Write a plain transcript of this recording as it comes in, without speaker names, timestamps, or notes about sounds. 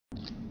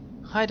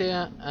Hi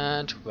there,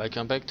 and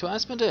welcome back to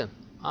Icewind.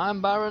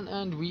 I'm Baron,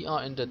 and we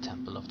are in the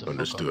Temple of the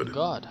Forgotten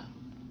God.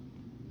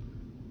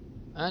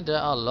 And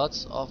there are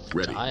lots of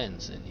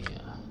giants in here.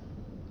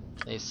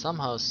 They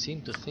somehow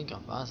seem to think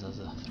of us as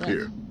a threat.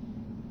 Here.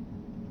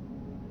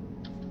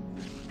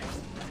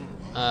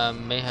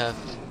 May have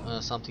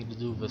something to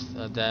do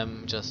with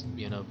them just,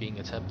 being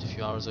attacked a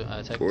few hours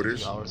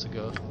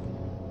ago.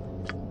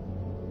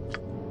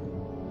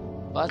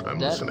 But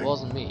that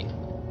wasn't me,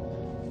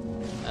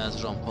 as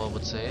Jean-Paul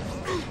would say.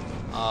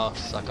 Oh,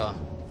 sucker.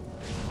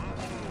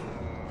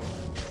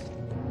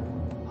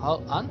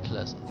 How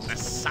unpleasant. The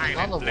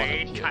silent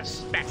blade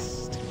cuts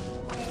best.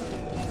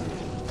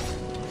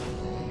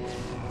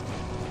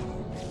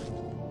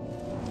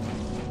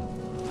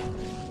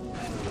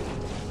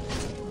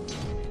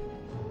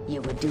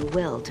 You would do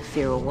well to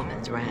fear a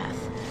woman's wrath.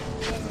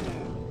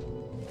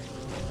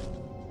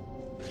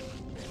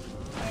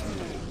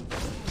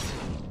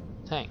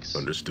 Thanks.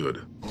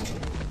 Understood.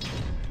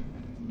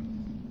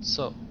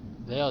 So,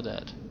 they are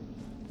dead.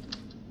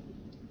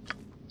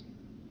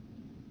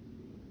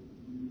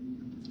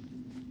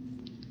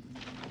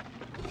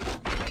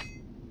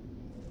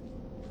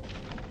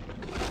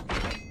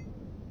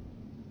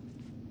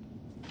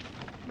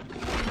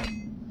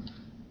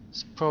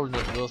 It's probably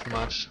not worth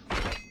much.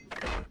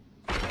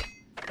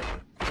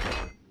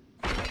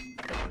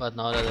 But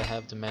now that I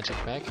have the magic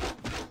back,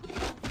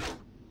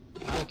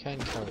 I can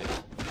carry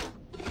it.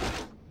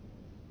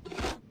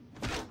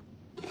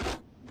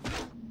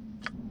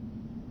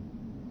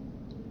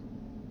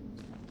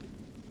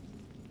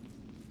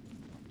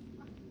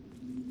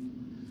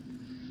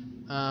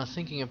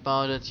 Thinking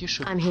about it, you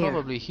should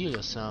probably heal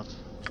yourself.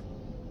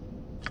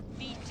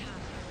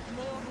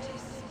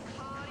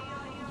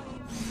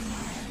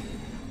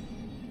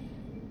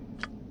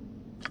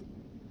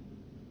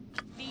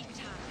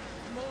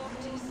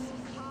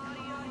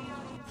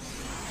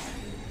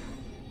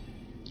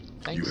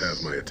 Thanks. You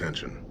have my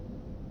attention.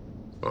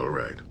 All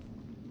right.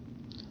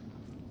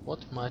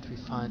 What might we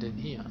find in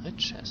here? A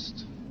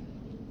chest.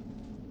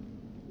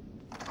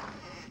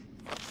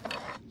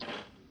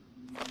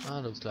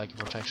 Looks like a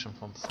protection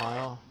from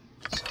fire.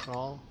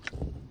 Scroll.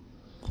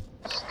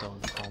 Stone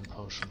form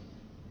potion.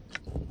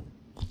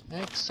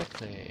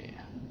 Exactly.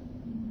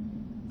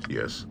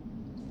 Yes.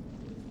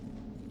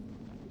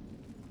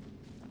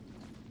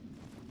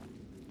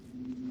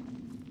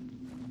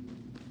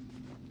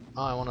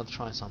 Oh, I want to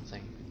try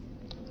something.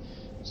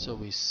 So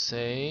we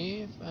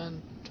save,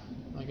 and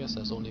I guess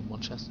there's only one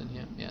chest in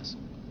here. Yes.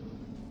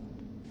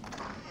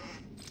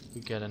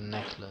 We get a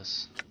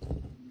necklace.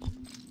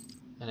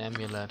 An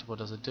amulet, what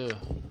does it do?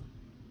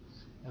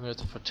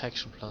 Amulet of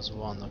protection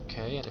 +1,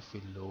 okay. And if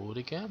we load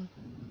again,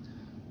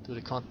 do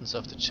the contents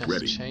of the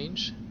chest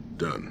change?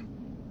 Done.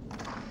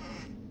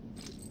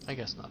 I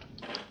guess not.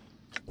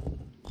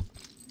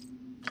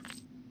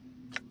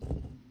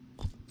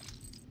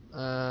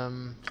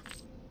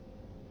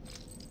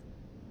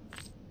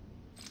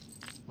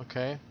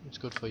 Okay, it's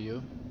good for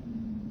you.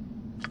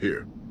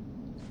 Here.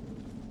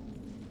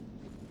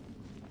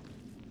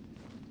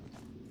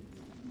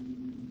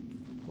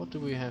 What do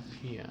we have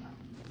here?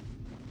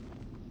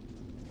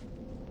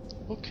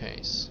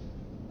 Bookcase.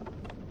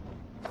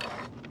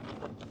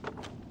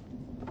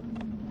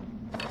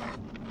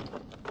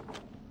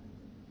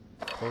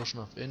 Potion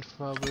of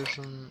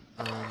infravision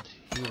and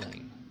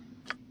healing.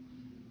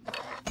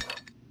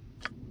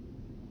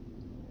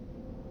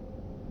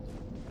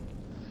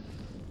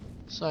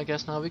 So I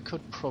guess now we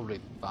could probably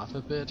buff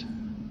a bit.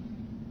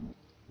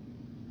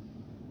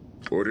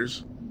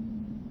 Orders?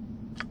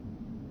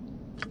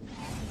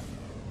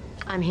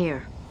 I'm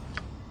here.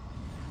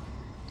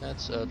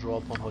 That's a draw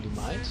upon Holy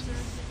Might.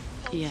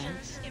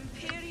 Yes.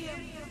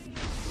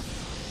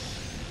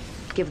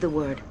 Give the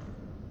word.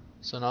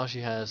 So now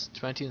she has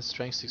 20 in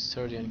strength,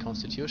 dexterity and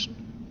constitution.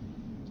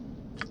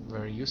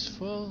 Very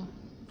useful.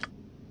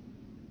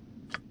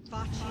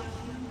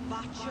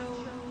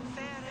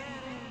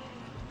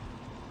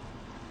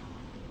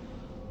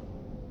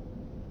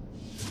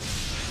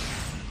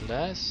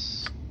 Bless.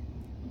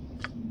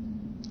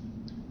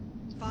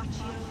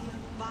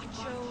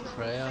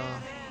 Prayer.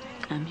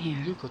 I'm here.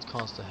 You could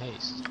cast a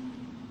haste.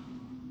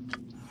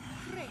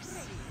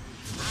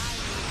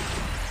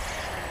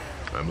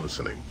 I'm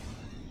listening.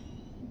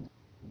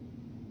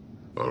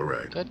 All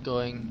right. Get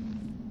going.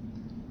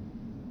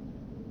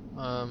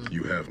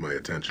 You have my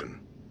attention.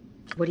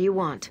 What do you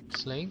want?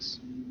 Slings?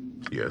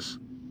 Yes.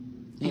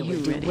 You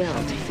would do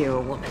well to fear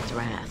a woman's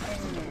wrath.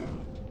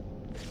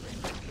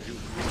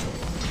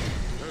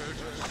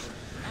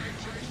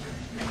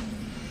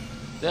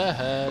 They're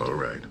head. All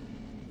right.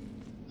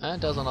 And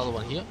there's another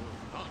one here.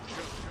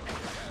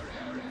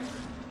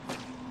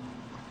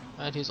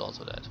 And he's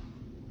also dead.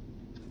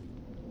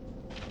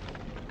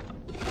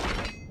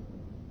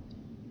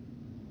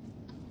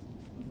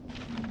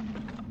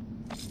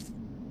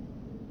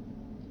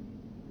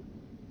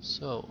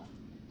 So,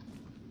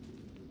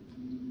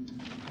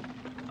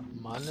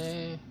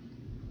 money.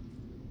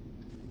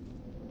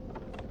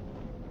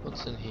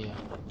 What's in here?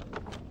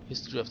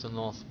 History of the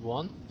North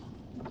 1.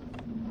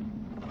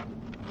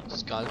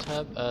 Skull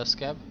tab,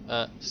 scab,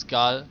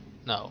 skull,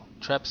 no,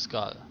 trap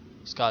skull,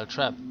 skull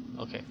trap,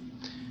 okay.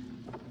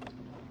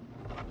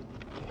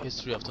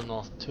 History of the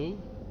North 2.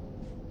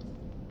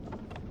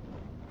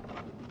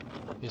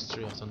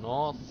 History of the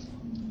North.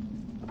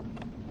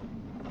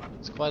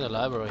 It's quite a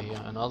library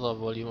here. Another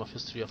volume of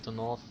History of the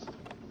North.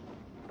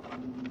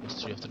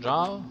 History of the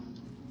Drow.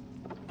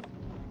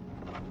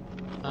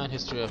 And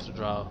History of the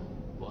Drow,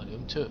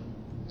 volume 2.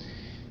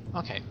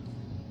 Okay.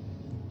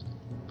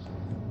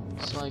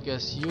 So I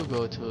guess you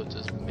go to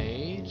this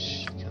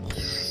mage. You can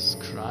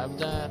describe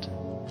that.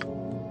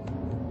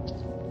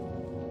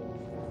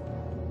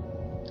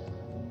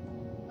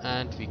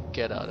 And we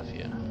get out of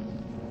here.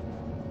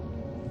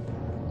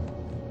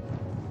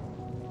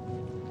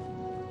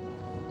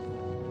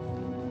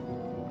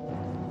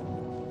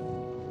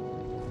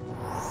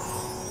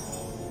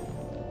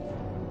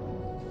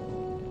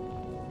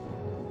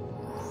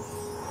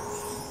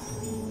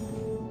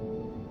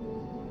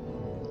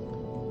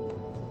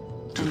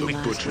 To the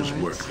butcher's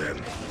work, then.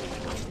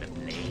 The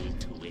blade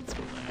to its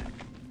work.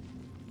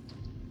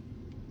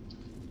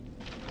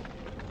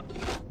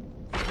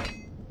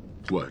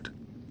 What?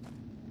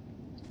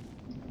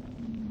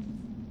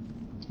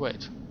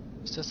 Wait,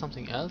 is there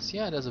something else?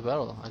 Yeah, there's a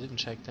barrel. I didn't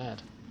check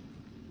that.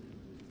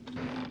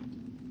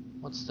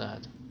 What's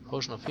that?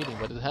 Potion of healing,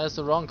 but it has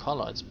the wrong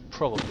color. It's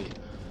probably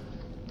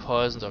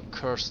poisoned or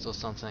cursed or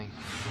something.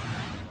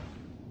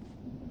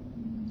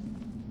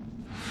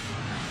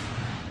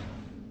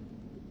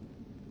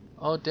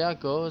 Oh, there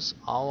goes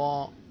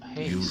our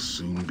haste. You'll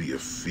soon be a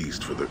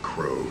feast for the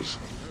crows.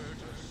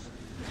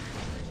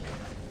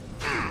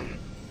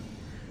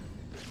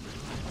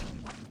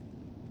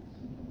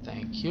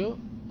 Thank you,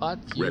 but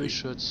you Ready.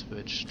 should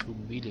switch to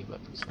melee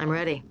weapons. I'm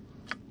ready.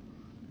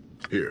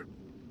 Here.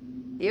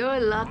 Your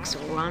luck's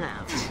run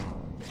out.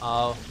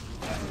 Oh.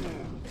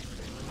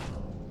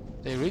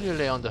 They really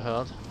lay on the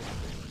herd.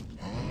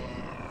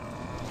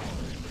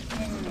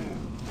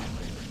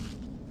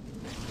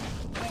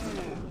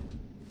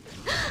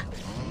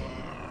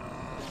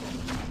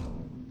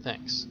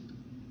 Thanks.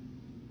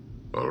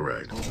 All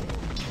right.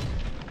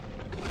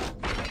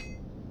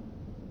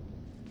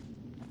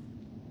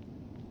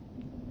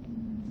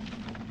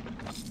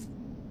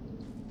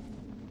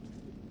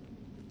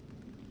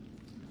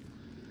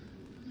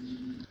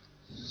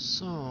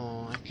 So,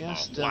 I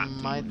guess Oh, there what do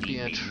you might be need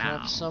a me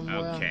trap now?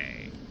 somewhere.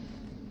 Okay.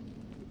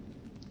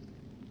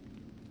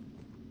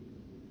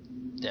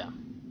 There.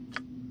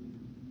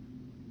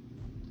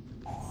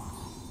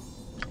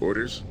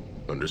 Orders?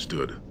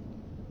 Understood.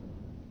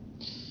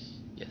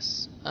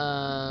 Yes.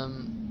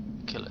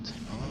 Kill it.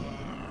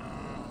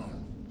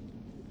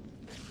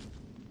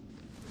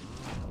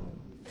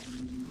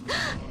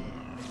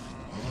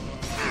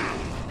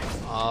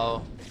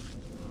 Oh.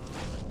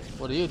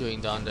 What are you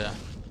doing down there?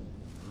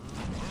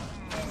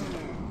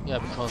 Yeah,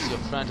 because your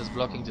friend is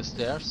blocking the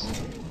stairs.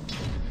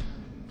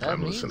 That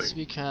I'm means listening.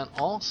 we can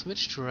all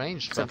switch to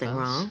ranged Something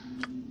weapons. wrong?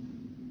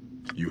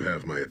 You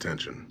have my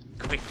attention.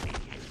 Quickly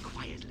and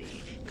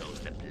quietly goes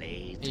the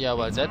blade. Yeah,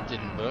 well, that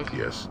didn't work.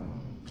 Yes.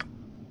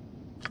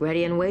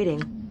 Ready and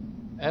waiting.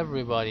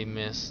 Everybody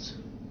missed.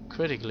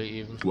 Critically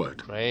even. What?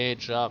 Great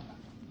job.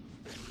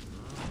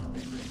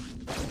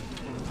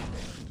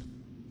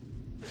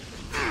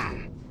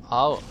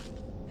 Ow.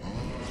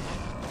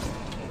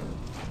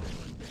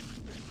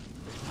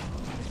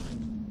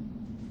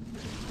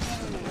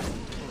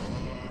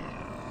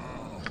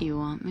 You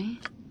want me?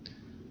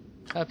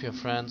 Help your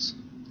friends.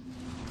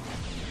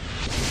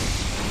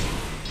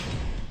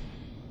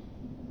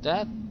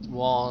 That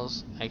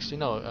was actually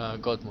no,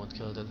 Goldmode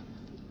killed it.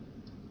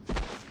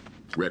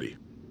 Ready.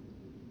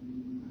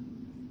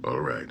 All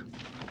right.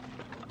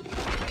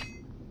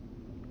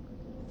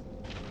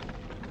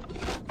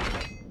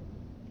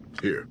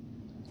 Here.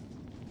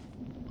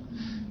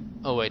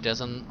 Oh wait,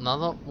 there's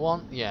another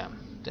one? Yeah,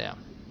 there.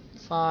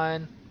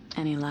 Fine.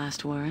 Any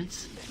last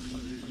words?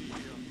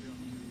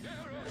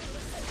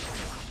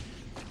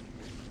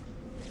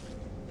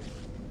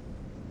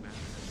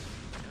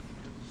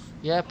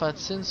 Yeah, but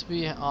since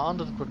we are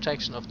under the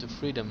protection of the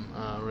Freedom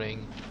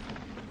Ring,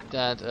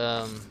 that,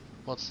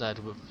 what's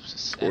that, with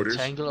Orders?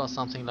 entangle or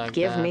something like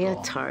Give that? me a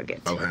or,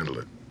 target. I'll handle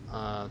it.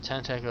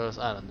 Tentacles,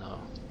 I don't know.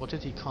 What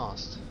did he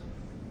cast?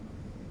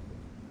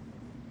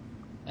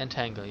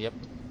 Entangle, yep.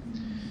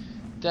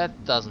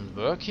 That doesn't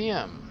work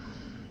here.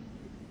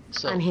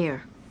 So, I'm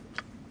here.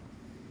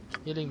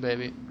 healing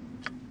baby.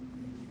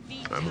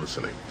 I'm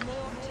listening.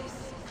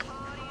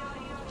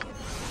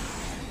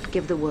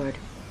 Give the word.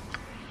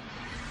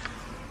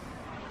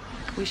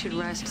 We should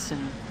rest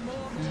soon.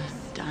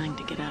 I'm dying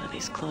to get out of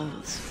these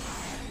clothes.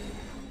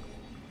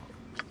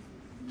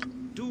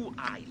 Do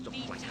I look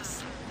like a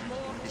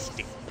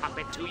sadistic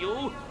puppet to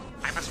you?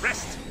 I must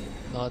rest.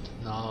 Not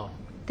now.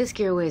 This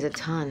gear weighs a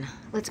ton.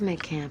 Let's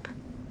make camp.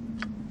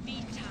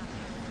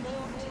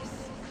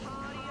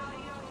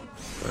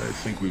 I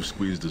think we've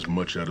squeezed as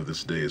much out of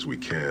this day as we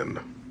can.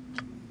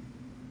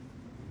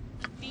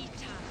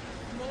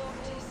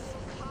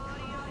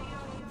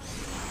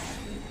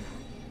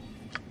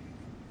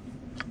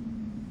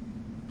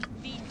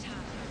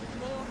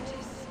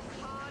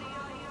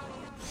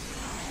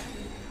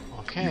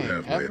 Okay,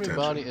 have my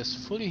everybody attention.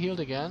 is fully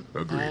healed again,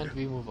 Agreed. and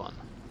we move on.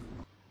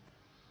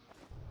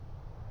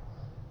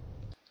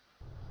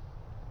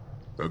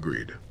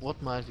 Agreed.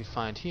 What might we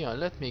find here?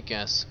 Let me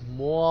guess.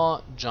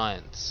 More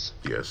giants.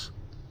 Yes.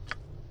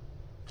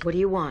 What do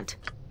you want?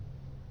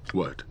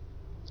 What?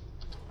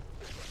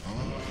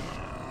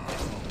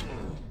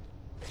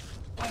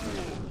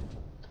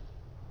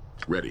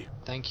 Ready.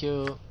 Thank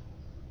you.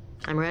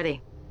 I'm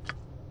ready.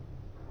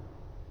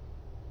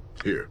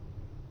 Here.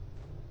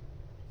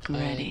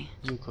 Ready.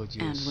 You could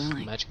And use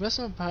willing. magic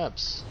missile,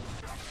 perhaps.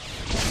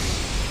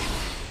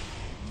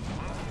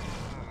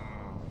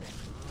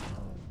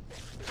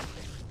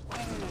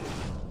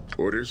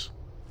 Orders?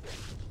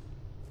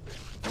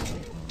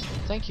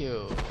 Thank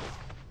you.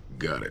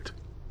 Got it.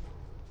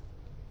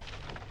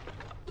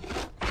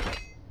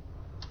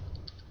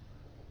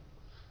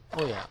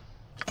 Oh yeah,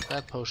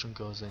 that potion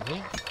goes in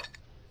here.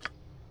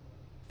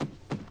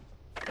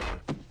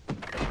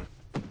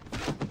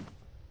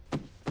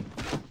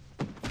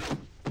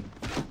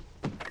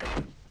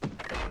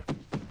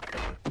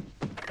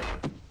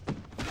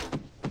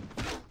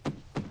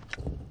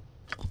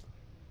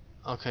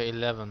 Okay,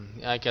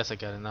 11. I guess I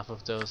got enough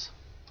of those.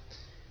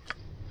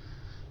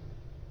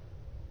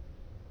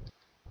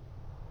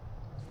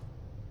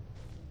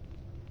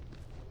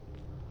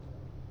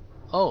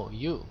 Oh,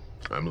 you.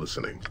 I'm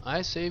listening.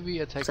 I say we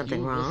attack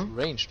Something you wrong? with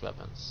ranged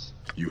weapons.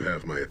 You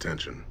have my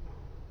attention.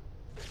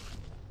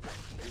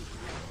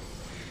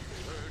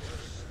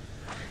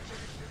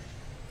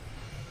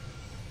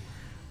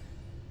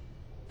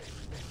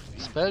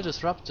 Spell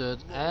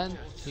disrupted and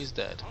he's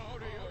dead.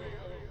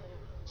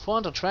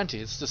 420,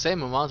 it's the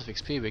same amount of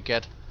XP we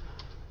get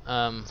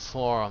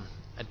for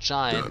a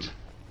giant, Done.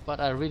 but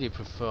I really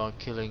prefer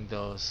killing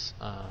those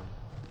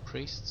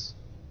priests.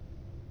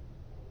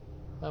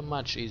 They're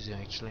much easier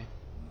actually.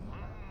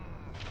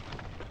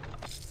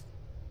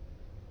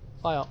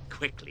 Fire.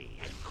 Quickly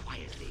and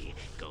quietly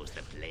goes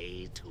the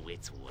blade to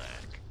its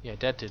work. Yeah,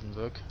 that didn't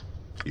work.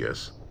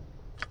 Yes.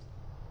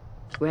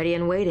 Ready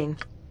and waiting.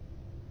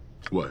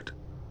 What?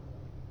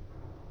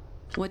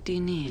 What do you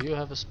Do need? you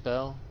have a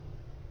spell?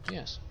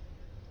 Yes.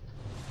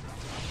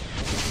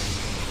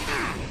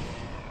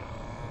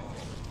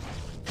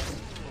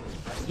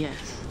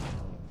 Yes.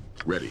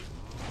 Ready.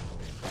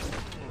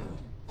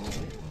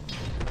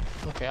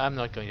 Okay, I'm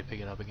not going to pick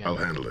it up again. I'll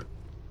handle it.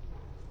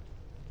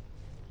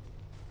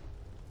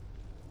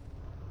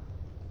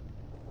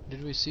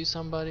 Did we see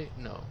somebody?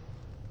 No.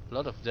 A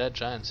lot of dead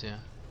giants here.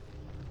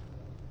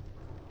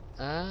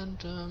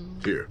 And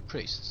Here.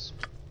 priests.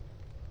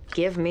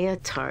 Give me a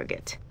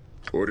target.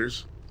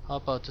 Orders? How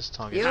about this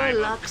target? Your I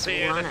will luck's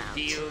clear run the out.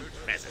 field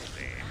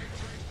presently.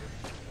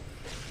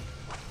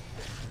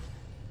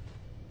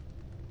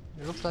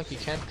 It looks like you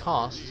can't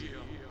cast.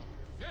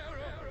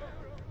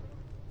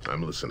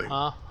 I'm listening.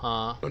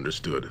 Uh-huh.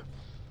 Understood.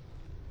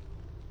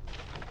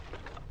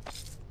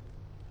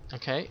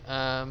 Okay,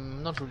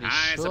 not really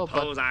I sure,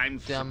 suppose but I'm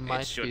there it might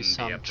be shouldn't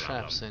some a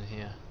traps problem. in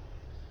here.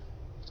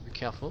 So be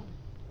careful.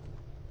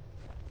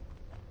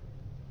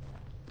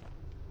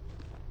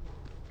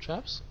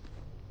 Traps?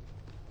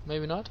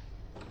 Maybe not?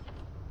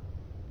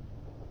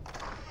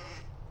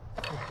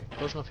 Okay,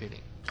 potion of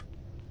healing.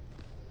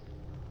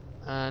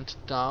 And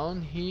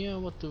down here,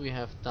 what do we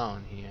have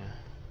down here?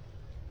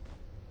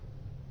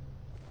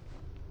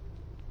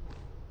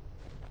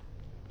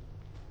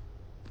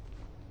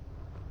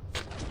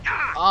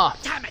 Ah!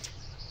 Damn it!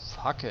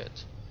 Fuck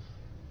it.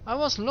 I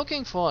was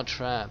looking for a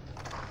trap.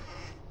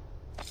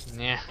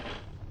 Nah.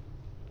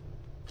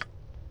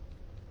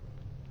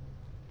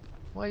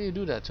 Why do you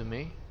do that to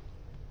me?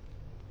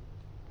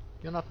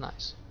 You're not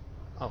nice.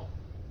 Oh.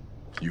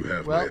 You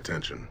have Well- my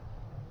attention.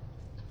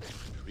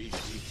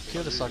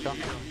 Kill the sucker.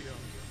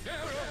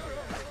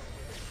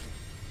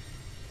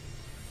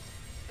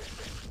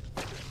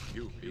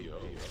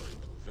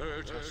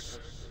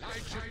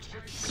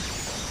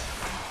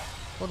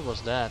 What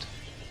was that?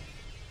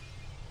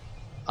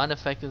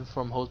 Unaffected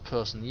from hold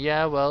person.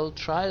 Yeah, well,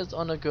 try it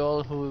on a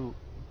girl who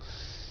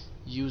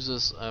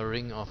uses a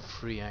ring of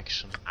free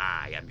action.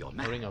 I am your A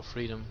man. ring of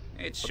freedom.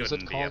 It What is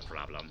shouldn't it be a called?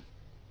 problem.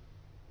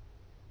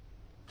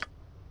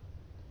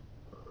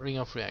 Ring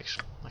of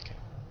reaction. Okay.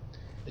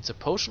 It's a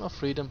potion of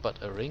freedom,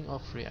 but a ring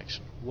of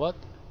reaction.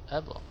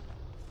 Whatever.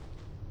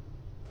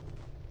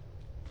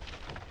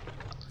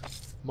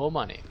 More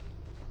money.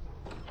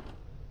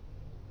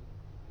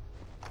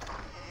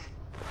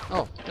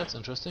 Oh, that's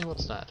interesting.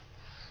 What's that?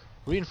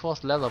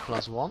 Reinforced leather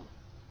 +1.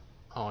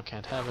 Oh, I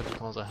can't have it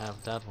because I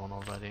have that one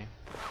already.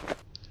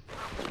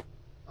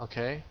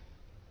 Okay.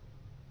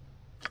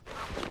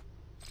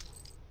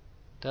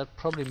 That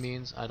probably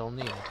means I don't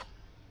need it.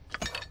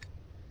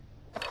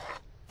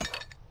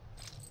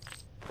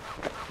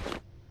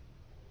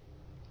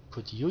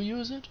 Could you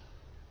use it?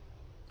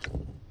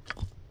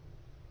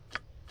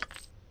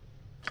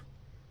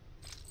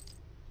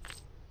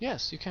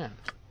 Yes, you can.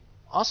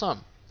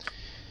 Awesome.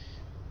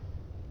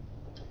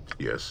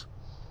 Yes.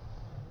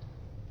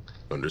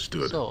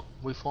 Understood. So,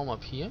 we form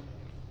up here.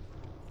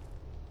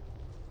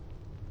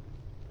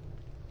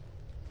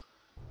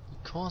 We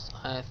because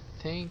I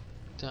think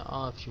there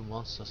are a few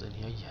monsters in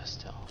here. Yes,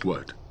 there are.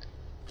 What?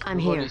 I'm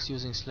here. Everybody's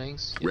using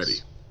slings. Yes. Ready.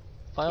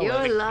 Fire Your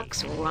away.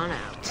 luck's run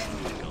out.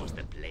 Goes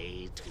the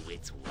blade to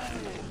its work.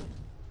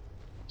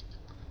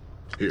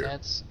 Here.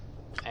 That's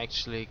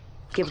actually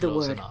Give the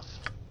close word. enough.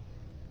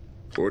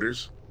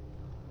 Orders?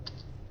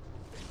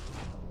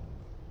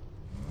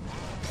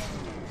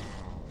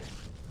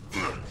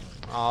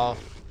 Oh.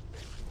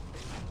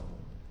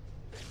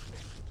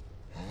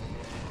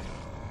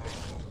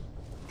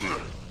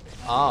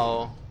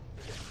 Oh.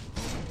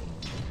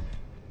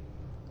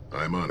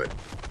 I'm on it.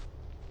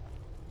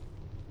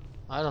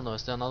 I don't know,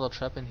 is there another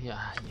trap in here?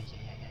 Ah,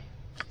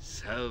 yeah.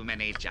 So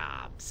many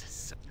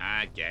jobs.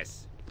 I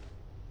guess.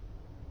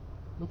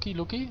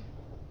 Looky.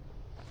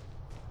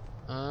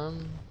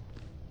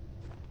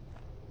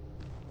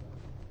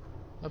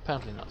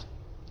 Apparently not.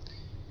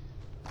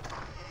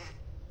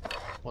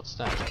 What's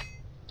that?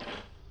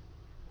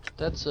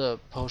 That's a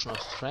potion of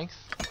strength.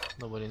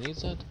 Nobody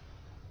needs it.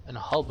 And a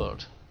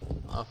halberd.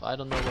 I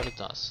don't know what it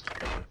does.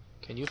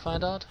 Can you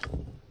find out?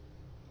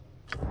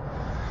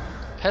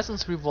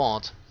 Peasant's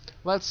reward.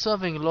 While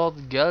serving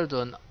Lord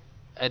Geldon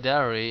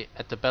Adari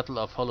at the Battle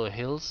of Hollow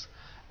Hills,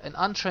 an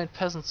untrained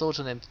peasant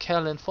soldier named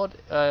Callan fought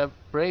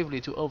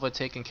bravely to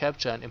overtake and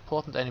capture an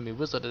important enemy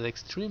wizard at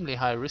extremely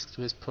high risk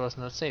to his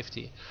personal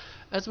safety.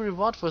 As a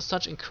reward for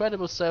such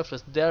incredible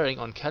selfless daring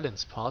on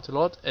Callan's part,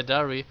 Lord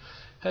Adari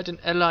had an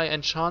ally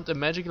enchant a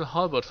magical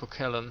halberd for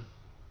Callan.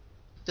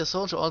 The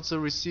soldier also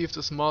received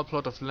a small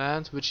plot of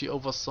land, which he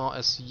oversaw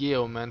as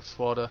yeoman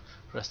for the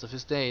rest of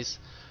his days.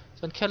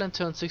 When Callan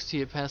turned 60,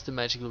 he passed the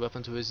magical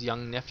weapon to his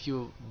young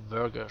nephew,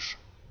 Vergesh.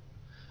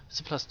 It's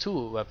a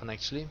 +2 weapon,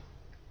 actually.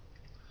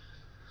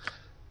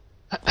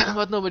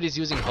 But nobody's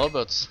using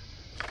halberds.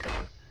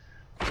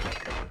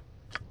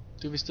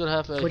 Do we still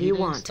have What do you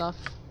healing want? stuff?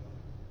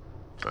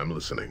 I'm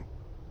listening.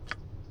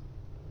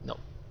 No.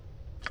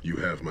 You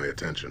have my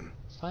attention.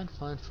 Fine.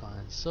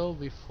 So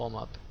we form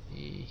up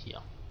here.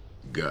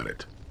 Got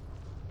it.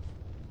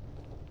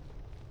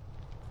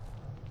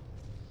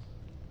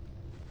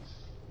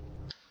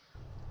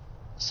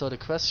 So the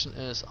question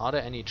is, are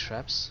there any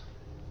traps?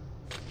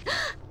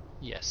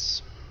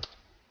 Yes.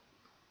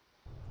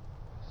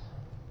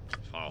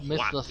 For Mr.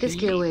 what? This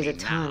Thief, gear weighs a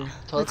ton.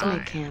 Told Let's you.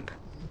 make camp.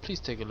 please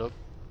take a look.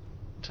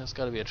 There's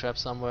gotta be a trap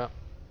somewhere.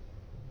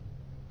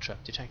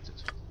 Trap detected.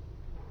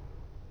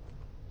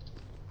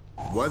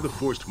 Why the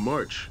forced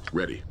march?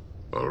 Ready.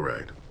 All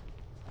right.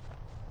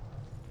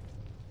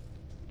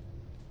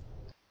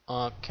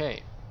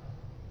 Okay.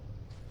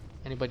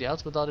 Anybody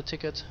else without a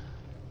ticket?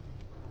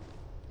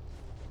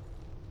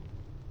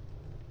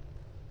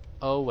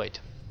 Oh wait.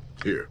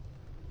 Here.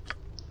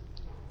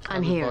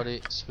 I'm here.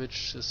 Everybody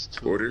switches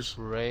to Orders?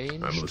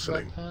 ranged I'm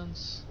listening.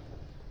 weapons.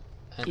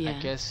 And I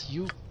Yes. guess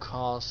you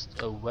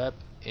cast a web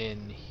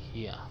in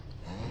here.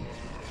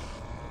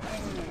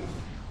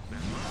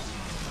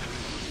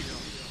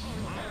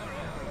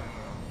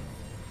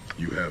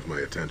 You have my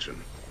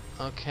attention.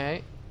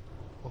 Okay.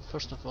 Well,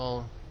 first of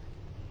all,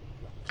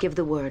 Give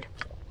the word.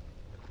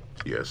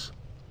 Yes.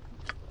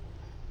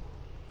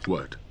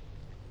 What?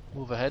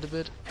 move ahead a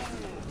bit.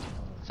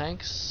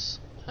 Thanks.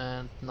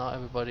 And now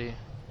everybody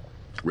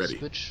Ready.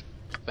 switch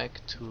back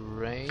to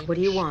range. What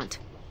do you want?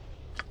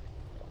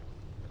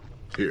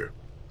 Here.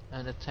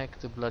 And attack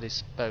the bloody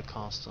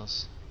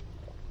spellcasters.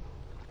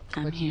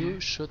 I'm But here. you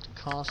should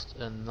cast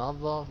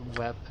another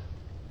web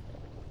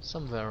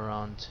somewhere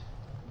around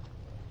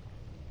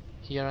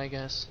here, I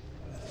guess.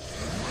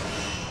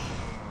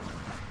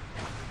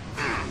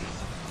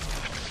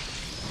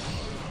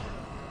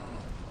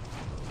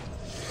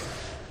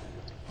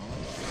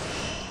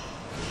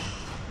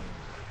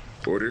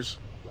 Orders?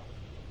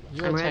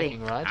 You're I'm ready.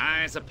 attacking, right?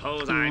 I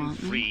suppose You I'm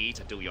want me? free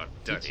to do your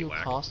Did dirty you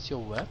work. cast your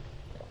web?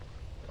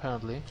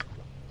 Apparently.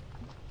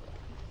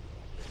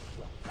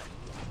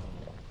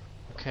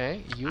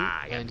 Okay, you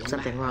I am and you,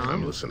 Something and wrong?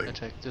 I'm you listening.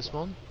 attack this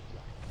one.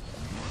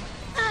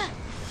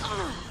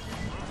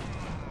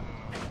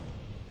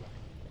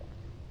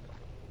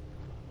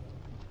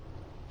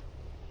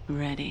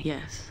 Ready.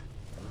 Yes.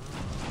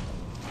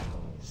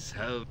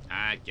 So,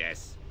 I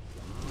guess.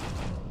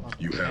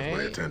 You have my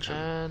Okay, attention.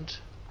 And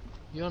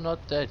you're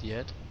not dead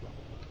yet,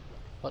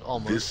 but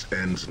almost. This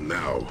ends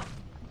now.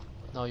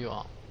 Now you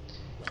are.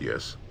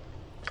 Yes.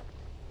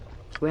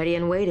 Ready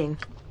and waiting.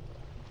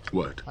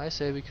 What? I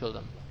say we kill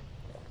them.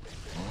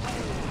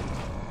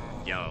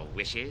 Your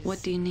wishes?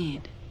 What do you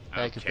need?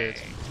 Back a Okay.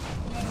 bit.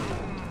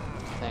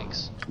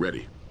 Thanks.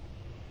 Ready.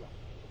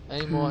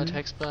 Any more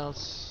attack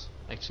spells?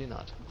 Actually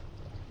not.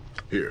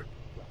 Here.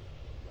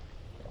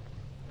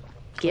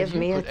 Give But you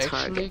me a could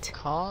actually target.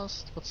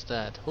 cast. What's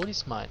that? Holy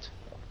Smite.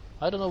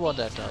 I don't know what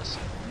that does.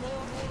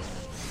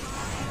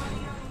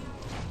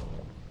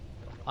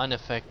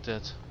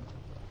 Unaffected.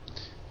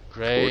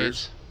 Great.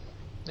 Orders?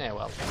 Yeah,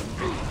 well.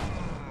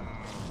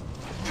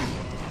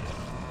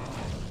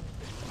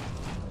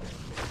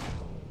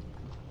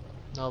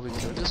 Now we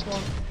kill this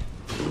one.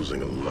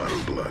 Losing a lot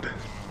of blood.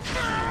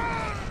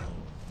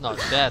 No,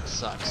 that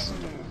sucks.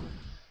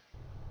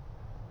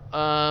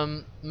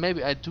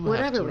 Maybe I do have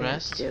Whatever to we have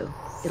rest. to do,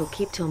 it'll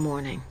keep till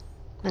morning.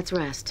 Let's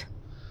rest.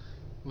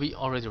 We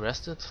already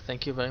rested,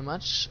 thank you very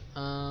much.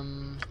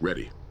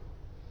 Ready.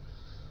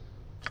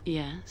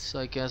 Yes. So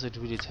I guess it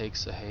really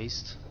takes a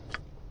haste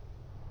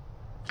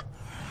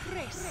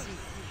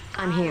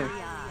I'm here.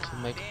 to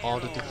make all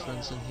the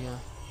difference in here.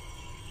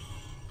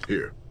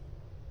 Here.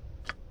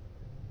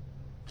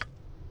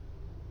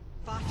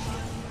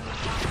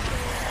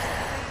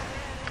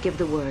 Give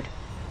the word.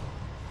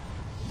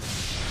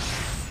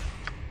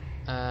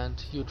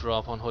 And you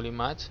drop on Holy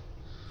Might.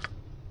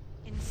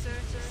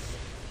 Insurtus,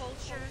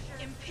 Pulcher,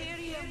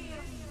 Imperium.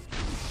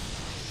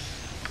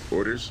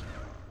 Orders?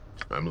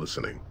 I'm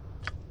listening.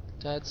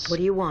 That's What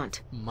do you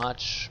want?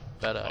 much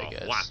better, I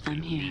guess. What do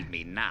I'm you here. need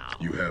me now?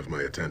 You have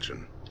my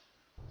attention.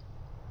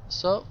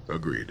 So,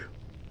 Agreed.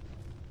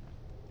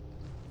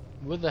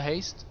 with the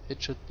haste,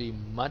 it should be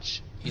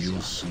much easier.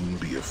 You'll soon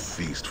be a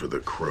feast for the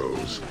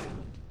crows.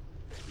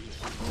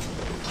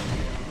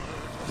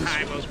 This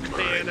I will one's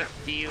clear mine. the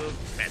field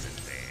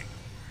presently.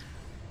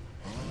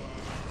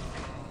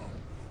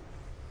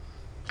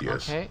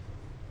 Yes. Okay,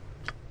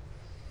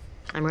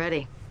 I'm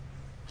ready.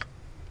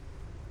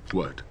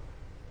 What?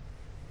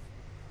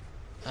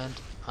 and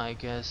I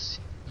guess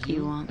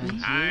You want and me?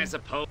 you I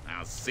suppose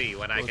I'll see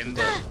what I go to can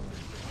do. that.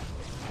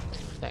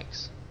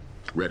 Thanks.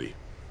 Ready.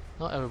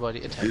 Not everybody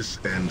attack.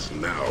 This ends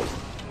now.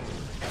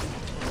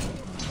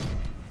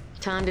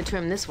 Time to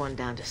trim this one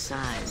down to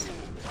size.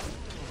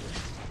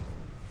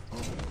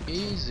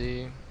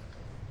 Easy.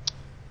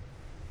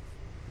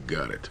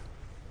 Got it.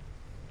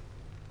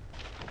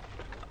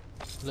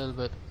 A little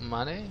bit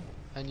money,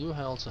 and you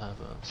also have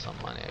some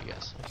money, I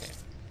guess. Okay.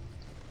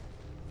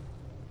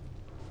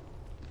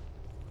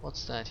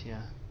 What's that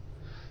here?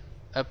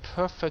 A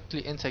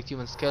perfectly intact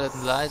human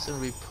skeleton lies in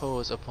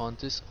repose upon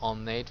this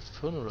ornate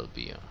funeral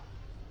bier.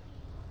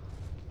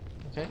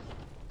 Okay.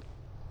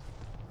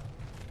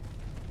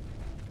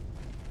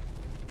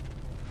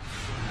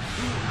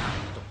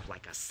 Look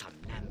like a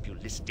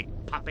somnambulistic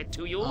puppet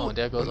to you. Oh,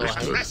 there goes our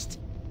Understood. haste. Rest.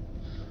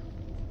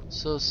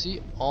 So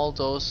see, all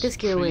those This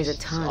gear weighs a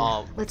priests ton.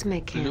 are Let's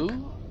make camp.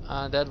 blue,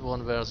 and that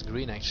one wears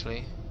green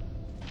actually.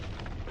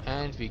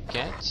 And we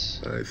get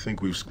I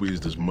think we've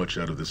squeezed as much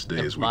out of this day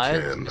a as we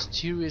mild, can.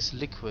 mysterious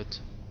liquid.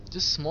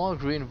 This small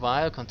green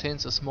vial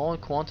contains a small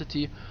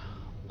quantity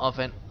of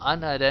an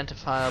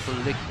unidentifiable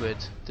liquid.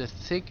 The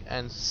thick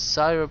and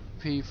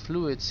syrupy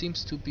fluid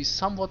seems to be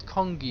somewhat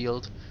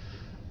congealed,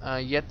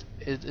 yet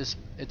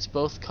it's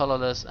both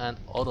colorless and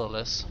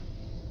odorless.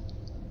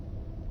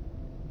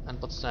 And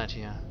what's that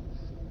here?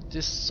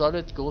 This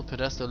solid gold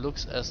pedestal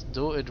looks as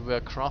though it were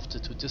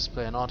crafted to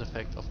display an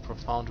artifact of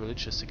profound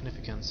religious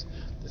significance.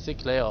 The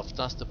thick layer of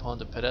dust upon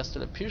the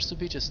pedestal appears to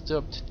be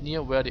disturbed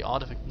near where the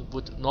artifact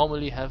would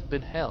normally have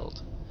been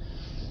held.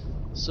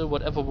 So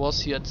whatever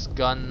was here, it's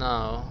gone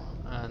now,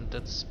 and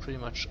that's pretty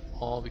much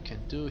all we can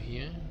do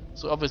here.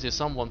 So obviously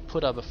someone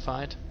put up a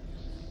fight.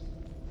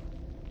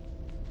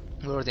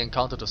 We already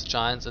encountered those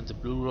giants and the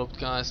blue-robed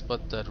guys,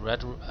 but that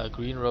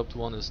green-robed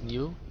one is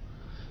new.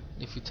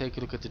 If you take a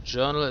look at the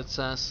journal, it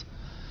says,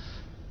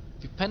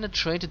 "We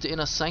penetrated the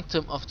inner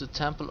sanctum of the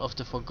Temple of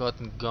the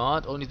Forgotten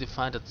God, only to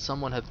find that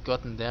someone had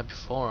gotten there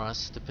before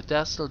us. The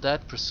pedestal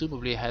that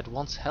presumably had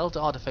once held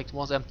the artifact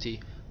was empty.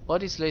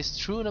 Bodies lay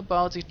strewn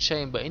about the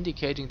chamber,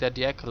 indicating that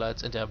the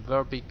acolytes and their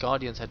worthy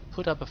guardians had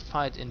put up a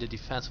fight in the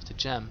defense of the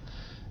gem.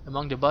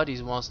 Among the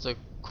bodies was the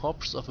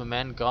corpse of a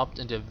man garbed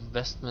in the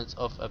vestments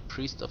of a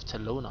priest of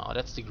Telona." Oh,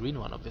 that's the green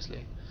one,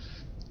 obviously.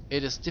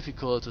 "It is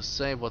difficult to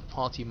say what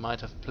part he might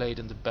have played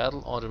in the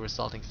battle or the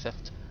resulting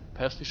theft.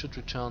 Perhaps we should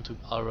return to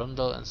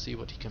Arundel and see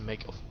what he can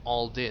make of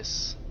all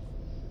this."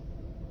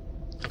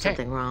 Okay,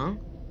 Something wrong?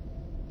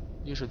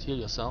 you should heal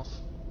yourself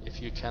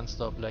if you can't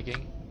stop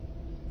lagging.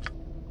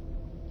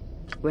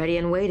 Ready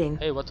and waiting.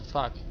 Hey, what the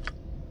fuck?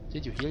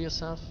 Did you heal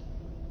yourself?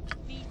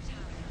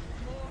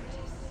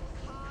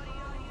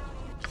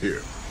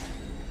 Here.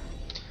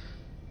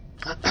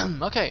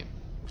 Okay,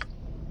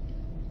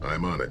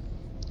 I'm on it.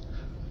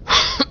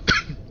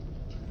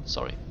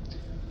 sorry.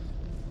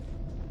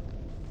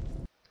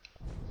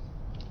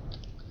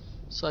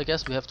 So I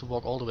guess we have to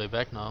walk all the way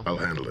back now. I'll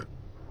handle it.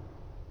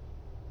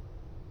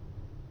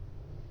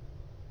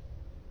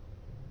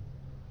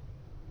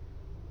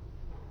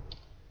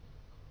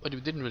 But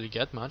we didn't really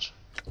get much.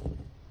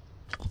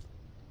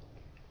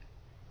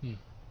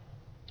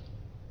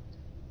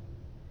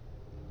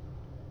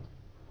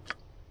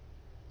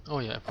 Oh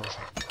yeah, a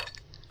potion.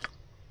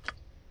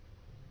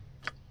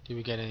 Did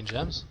we get any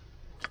gems?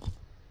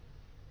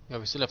 Yeah,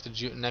 we still have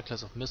the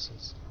necklace of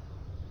missiles.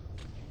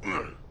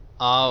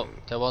 Oh,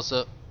 there was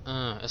a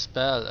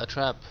spell, a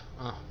trap.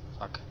 Oh,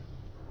 fuck.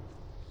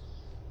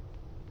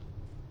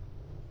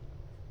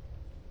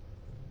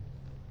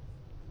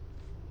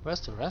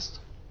 Where's the rest?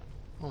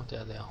 Oh,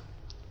 there they are.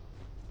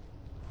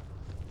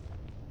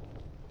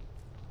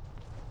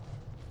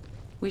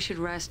 We should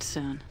rest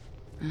soon.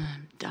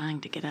 I'm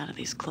dying to get out of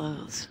these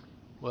clothes.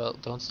 Well,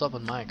 don't stop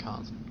on my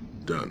account.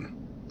 Done.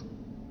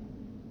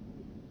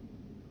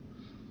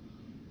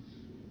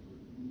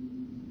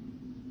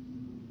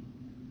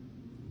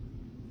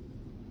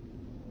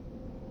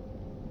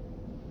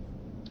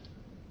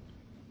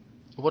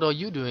 What are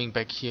you doing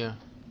back here?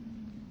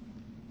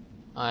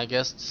 I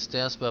guess the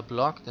stairs were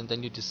blocked and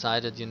then you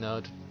decided, you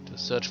know, to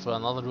search for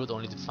another route,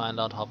 only to find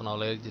out half an hour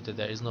later that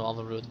there is no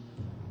other route.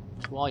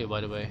 Who are you,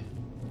 by the way?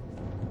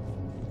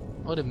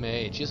 Oh, the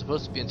mage. You're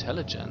supposed to be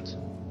intelligent.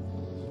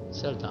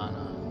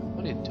 Saldana,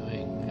 what are you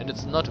doing? And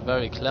it's not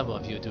very clever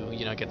of you to,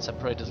 you know, get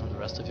separated from the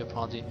rest of your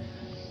party.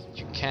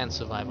 You can't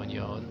survive on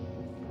your own.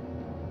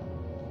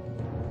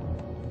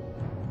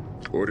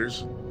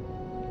 Orders?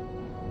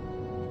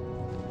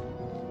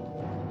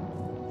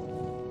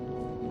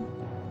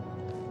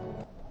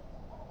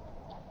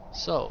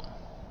 So.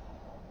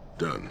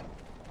 Done.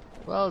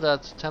 Well,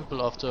 that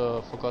Temple of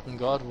the Forgotten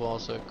God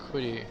was a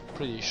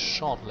pretty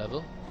short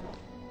level.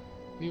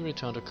 We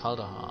return to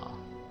Kaldahar.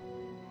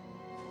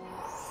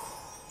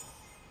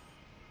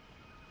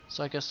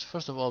 So I guess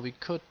first of all we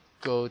could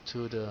go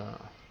to the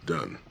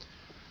Done.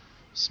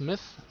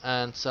 smith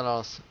and sell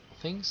our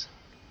things.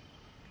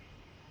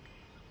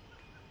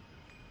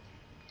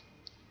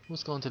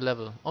 Who's going to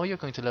level? Oh, you're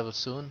going to level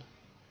soon.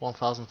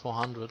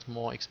 1,400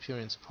 more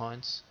experience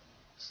points.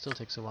 Still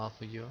takes a while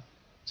for you.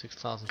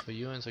 6,000 for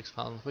you and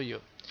 6,000 for you.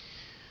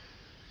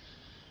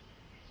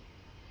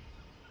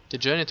 The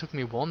journey took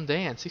me 1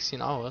 day and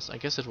 16 hours. I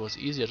guess it was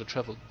easier to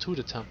travel to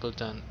the temple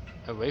than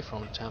away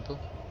from the temple.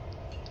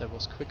 That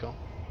was quicker.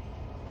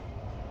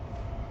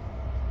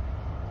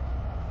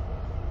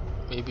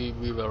 Maybe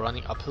we were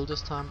running uphill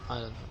this time?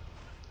 I don't know.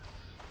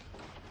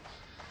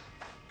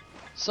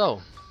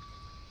 So,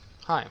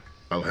 hi.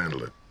 I'll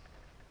handle it.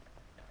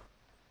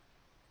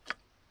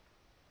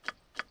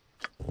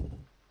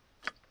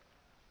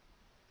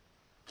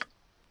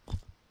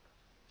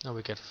 Now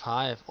we get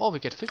 5. Oh, we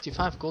get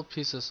 55 gold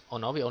pieces. Oh,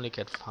 now we only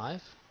get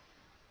 5?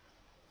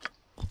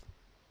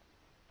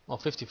 Oh,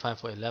 55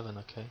 for 11,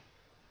 okay.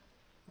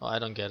 Oh, I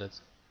don't get it.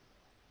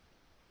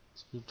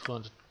 It's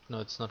 200. No,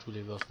 it's not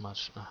really worth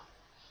much. Ah.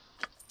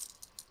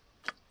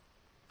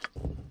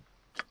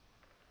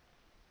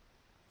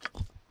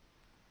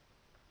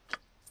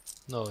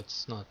 No,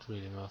 it's not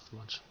really worth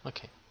much.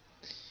 Okay.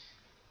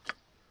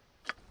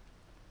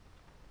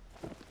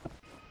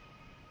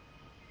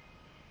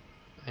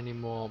 Any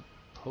more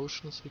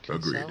potions we can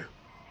Agreed. sell?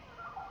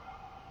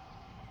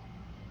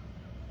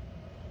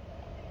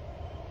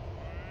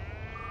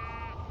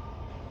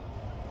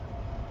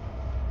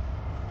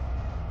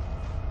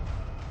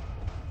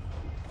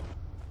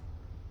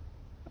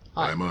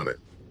 Hi. I'm on it.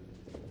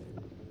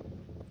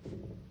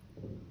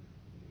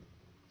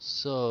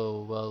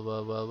 So,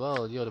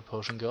 well, you're the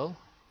potion girl.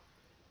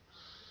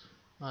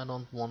 I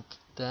don't want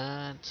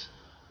that.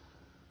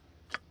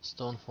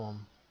 Stone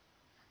form.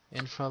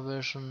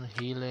 Infravision,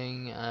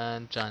 healing,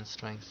 and giant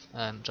strength,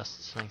 and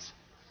just strength.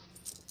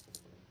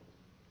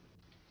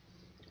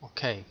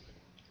 Okay.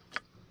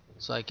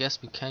 So I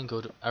guess we can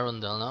go to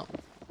Arundel now.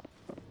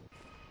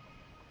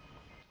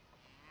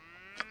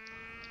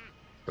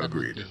 That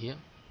would Agreed. be here.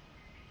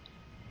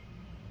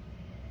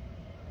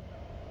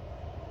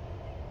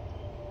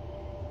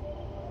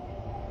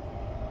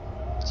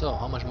 So,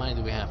 how much money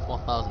do we have?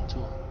 4,002.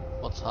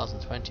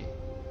 4,020.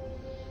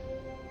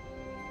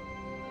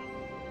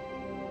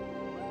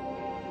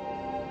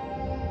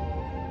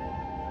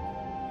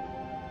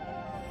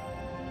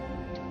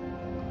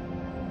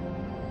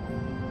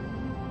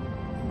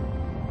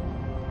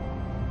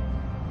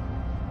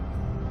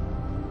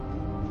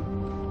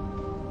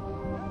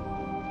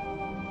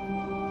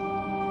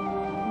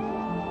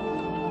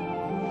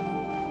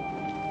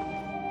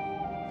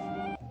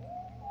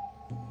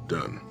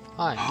 Done.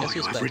 Hi, Oh, guess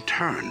you who's have back?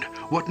 returned.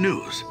 What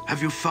news?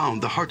 Have you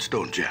found the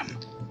Heartstone gem?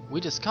 We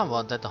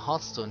discovered that the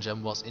Heartstone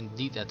gem was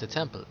indeed at the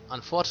temple.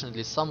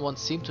 Unfortunately, someone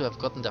seemed to have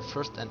gotten there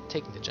first and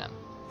taken the gem.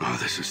 Oh,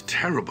 this is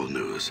terrible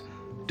news.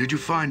 Did you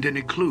find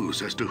any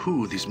clues as to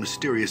who these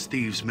mysterious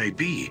thieves may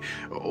be,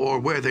 or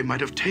where they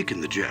might have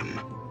taken the gem?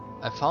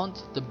 I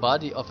found the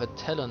body of a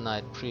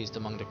Telonite priest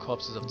among the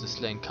corpses of the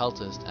slain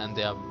cultists and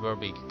their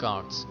Verbeek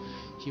guards.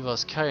 He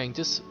was carrying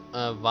this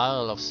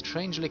vial of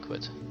strange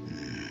liquid.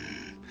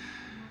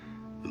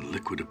 The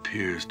liquid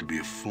appears to be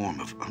a form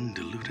of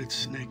undiluted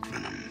snake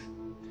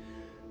venom.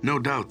 No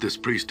doubt this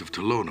priest of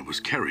Telona was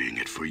carrying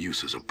it for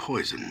use as a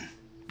poison.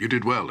 You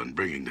did well in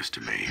bringing this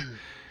to me.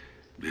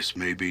 This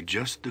may be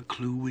just the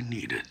clue we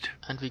needed.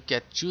 And we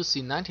get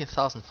juicy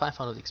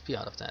 19,500 XP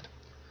out of that.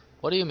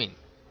 What do you mean?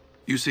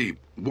 You see,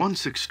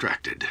 once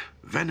extracted,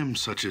 venom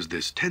such as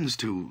this tends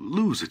to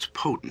lose its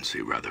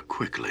potency rather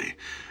quickly,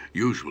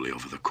 usually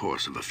over the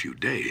course of a few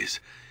days.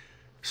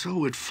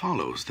 So it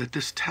follows that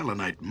this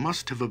Talonite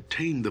must have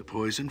obtained the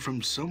poison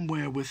from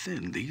somewhere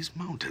within these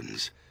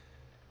mountains.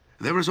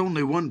 There is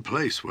only one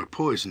place where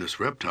poisonous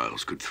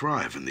reptiles could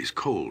thrive in these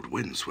cold,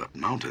 windswept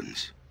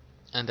mountains.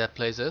 And that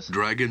place is?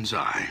 Dragon's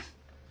Eye.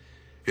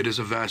 It is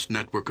a vast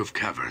network of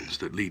caverns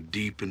that lead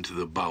deep into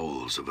the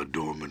bowels of a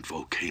dormant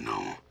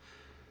volcano.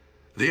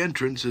 The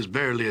entrance is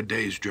barely a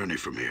day's journey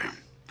from here.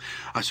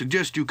 I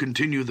suggest you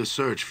continue the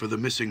search for the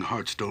missing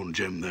Heartstone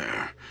gem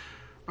there.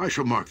 I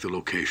shall mark the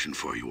location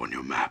for you on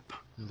your map.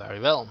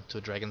 Very well,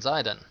 to Dragon's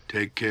Eye then.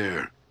 Take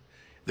care.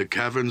 The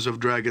caverns of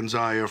Dragon's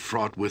Eye are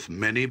fraught with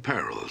many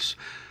perils.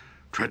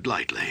 Tread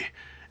lightly,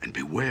 and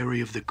be wary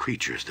of the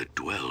creatures that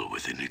dwell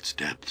within its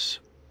depths.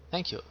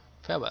 Thank you.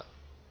 Farewell.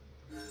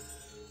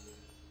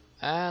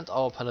 And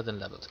our paladin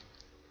leveled.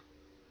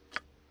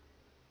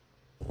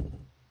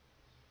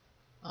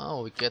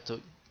 Oh, we get to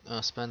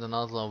spend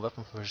another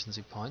weapon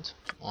proficiency point.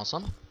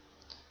 Awesome.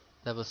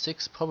 Level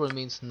 6 probably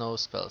means no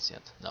spells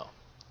yet. No.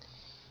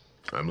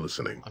 I'm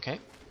listening. Okay.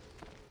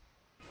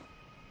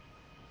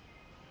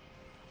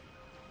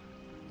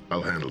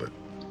 I'll handle it.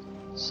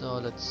 So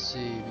let's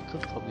see, we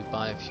could probably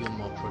buy a few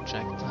more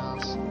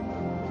projectiles.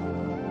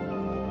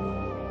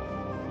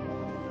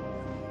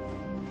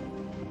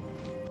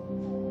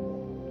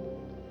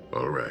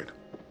 All right.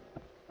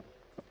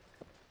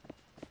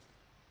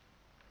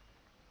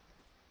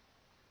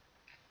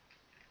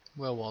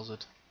 Where was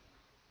it?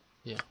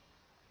 Yeah.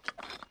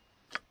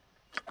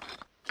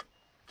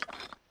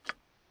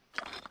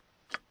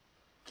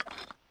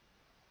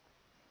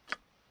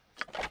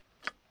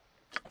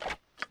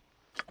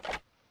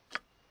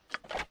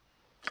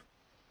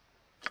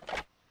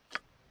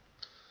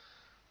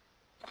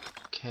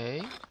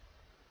 Okay.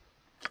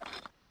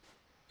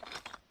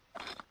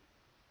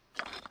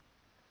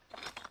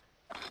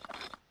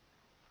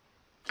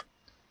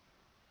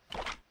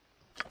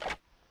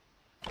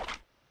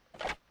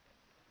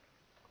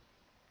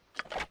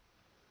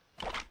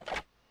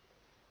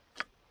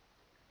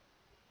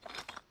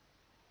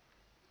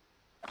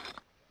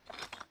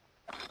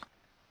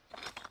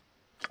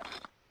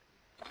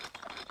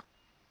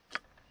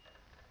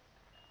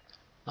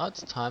 Now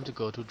it's time to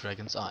go to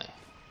Dragon's Eye.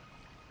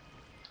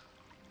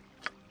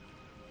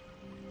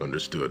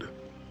 Understood.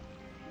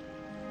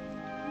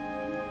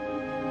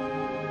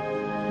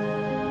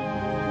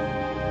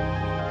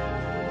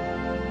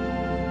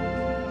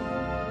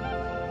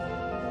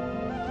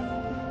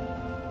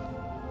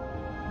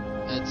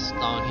 It's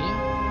down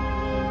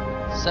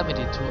here.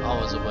 72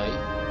 hours away.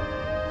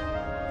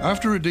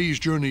 After a day's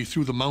journey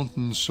through the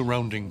mountains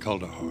surrounding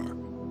Kaldahar,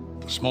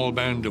 the small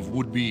band of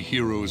would-be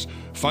heroes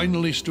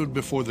finally stood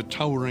before the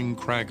towering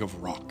crag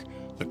of rock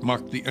that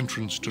marked the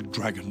entrance to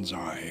Dragon's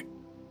Eye.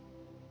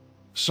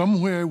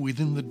 Somewhere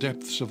within the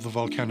depths of the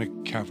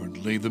volcanic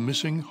cavern lay the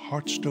missing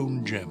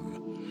Heartstone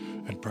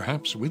gem, and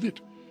perhaps with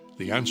it,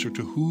 the answer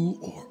to who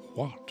or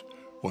what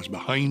was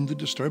behind the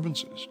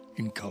disturbances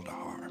in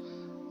Kaldahar.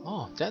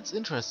 Oh, that's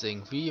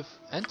interesting. We've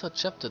entered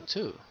chapter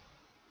 2.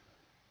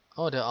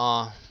 Oh, there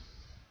are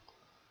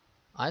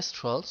ice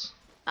trolls.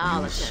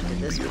 I'll attend to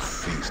this Be a one.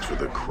 feast for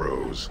the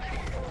crows.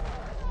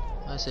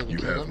 I say we You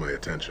kill have them. my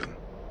attention.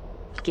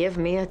 Give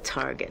me a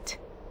target.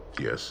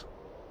 Yes.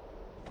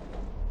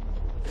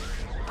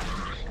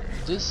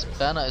 This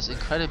banner is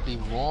incredibly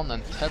worn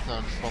and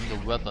tattered from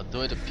the weather,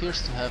 though it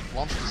appears to have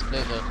once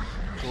displayed a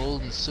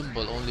golden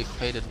symbol, only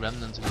faded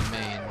remnants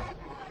remain.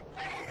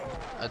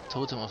 A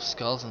totem of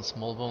skulls and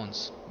small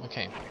bones.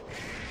 Okay.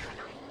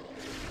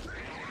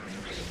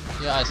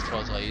 Yeah, ice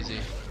trolls are easy.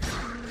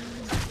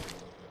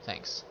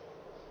 Thanks.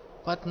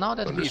 But now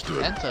that Understood.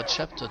 we've entered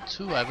chapter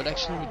 2, I will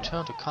actually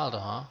return to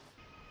Kaldahar.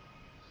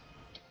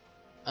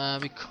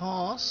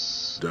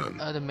 Because Done.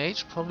 The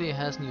mage probably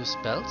has new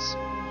spells.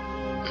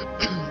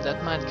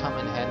 That might come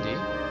in handy.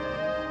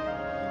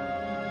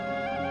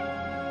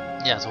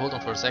 Yeah, so hold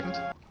on for a second.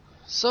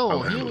 So,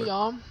 I'll here handle we it.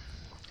 are.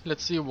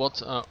 Let's see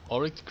what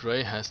Auric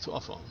Grey has to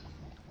offer.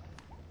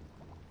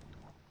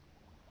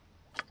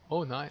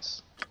 Oh,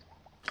 nice.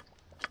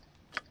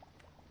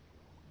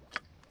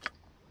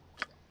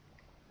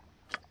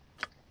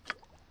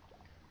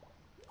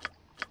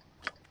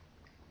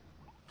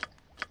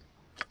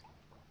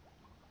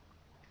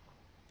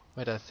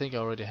 Wait, I think I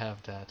already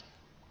have that.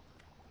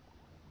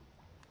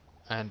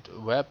 And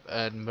web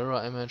and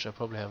mirror image, I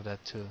probably have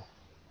that too.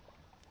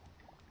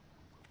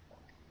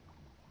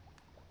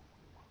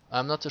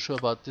 I'm not too sure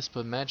about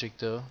Dispel Magic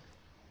though.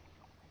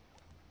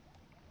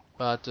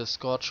 But the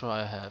Scorcher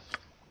I have.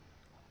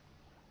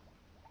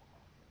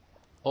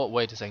 Oh,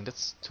 wait a second,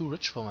 that's too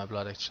rich for my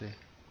blood actually.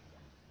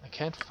 I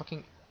can't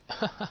fucking...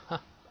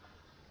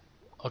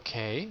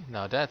 Okay,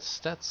 now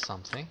that's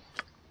something.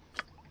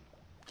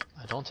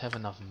 I don't have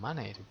enough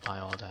money to buy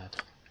all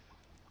that.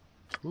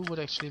 Who would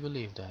actually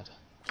believe that?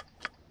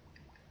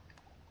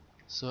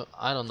 So,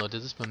 I don't know,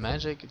 this is my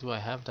magic, do I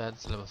have that?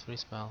 It's a level 3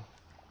 spell.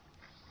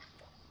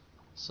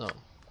 So.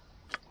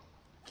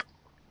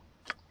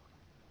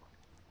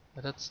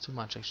 But that's too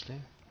much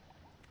actually.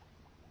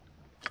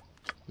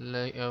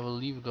 I will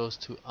leave those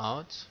two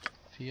out.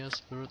 Fear,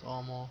 Spirit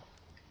Armor.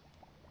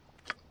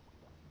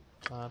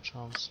 Fire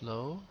Charm,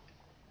 Slow.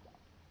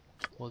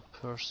 Old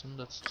Person,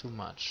 that's too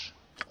much.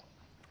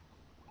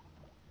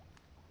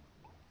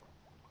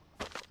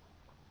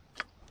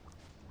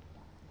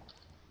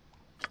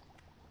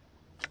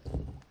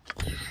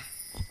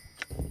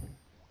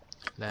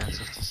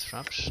 Lance of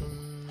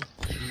Disruption,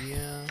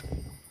 Fear,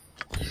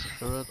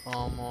 Spirit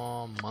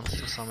Armor,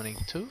 Monster Summoning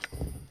 2,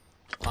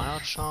 Fire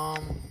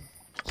Charm,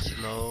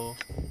 Slow,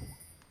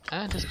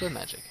 and Dispel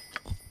Magic.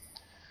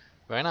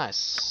 Very nice.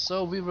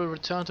 So we will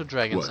return to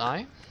Dragon's What?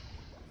 Eye.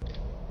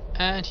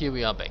 And here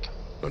we are back.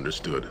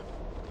 Understood.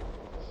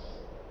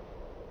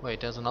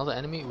 Wait, there's another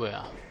enemy?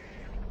 Where?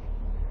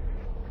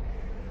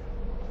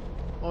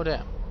 Oh,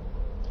 there.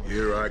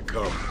 Here I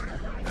come,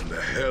 and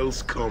the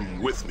hells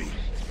come with me.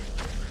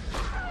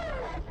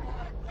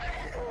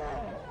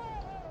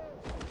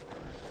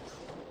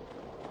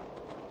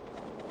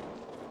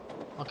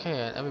 Okay,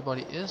 and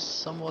everybody is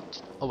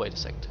somewhat... Oh, wait a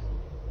second.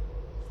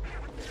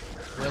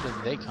 Where did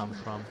they come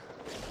from?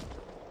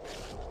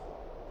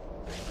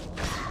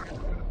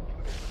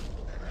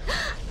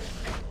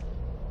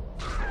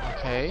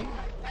 Okay.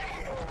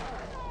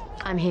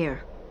 I'm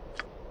here.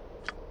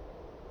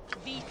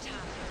 Vita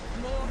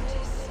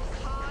mortis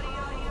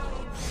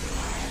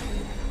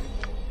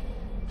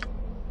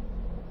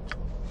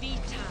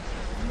Vita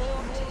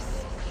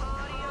mortis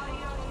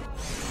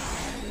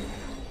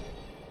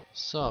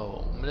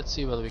So, let's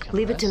see whether we can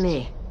Leave it to rest.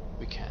 me.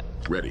 We can.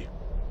 Ready.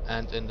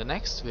 And in the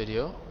next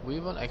video, we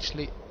will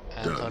actually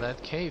enter Done.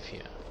 that cave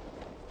here.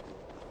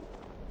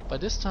 By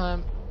this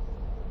time,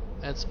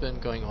 it's been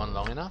going on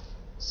long enough.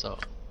 So,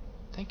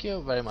 thank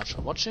you very much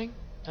for watching,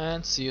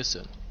 and see you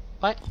soon.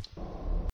 Bye!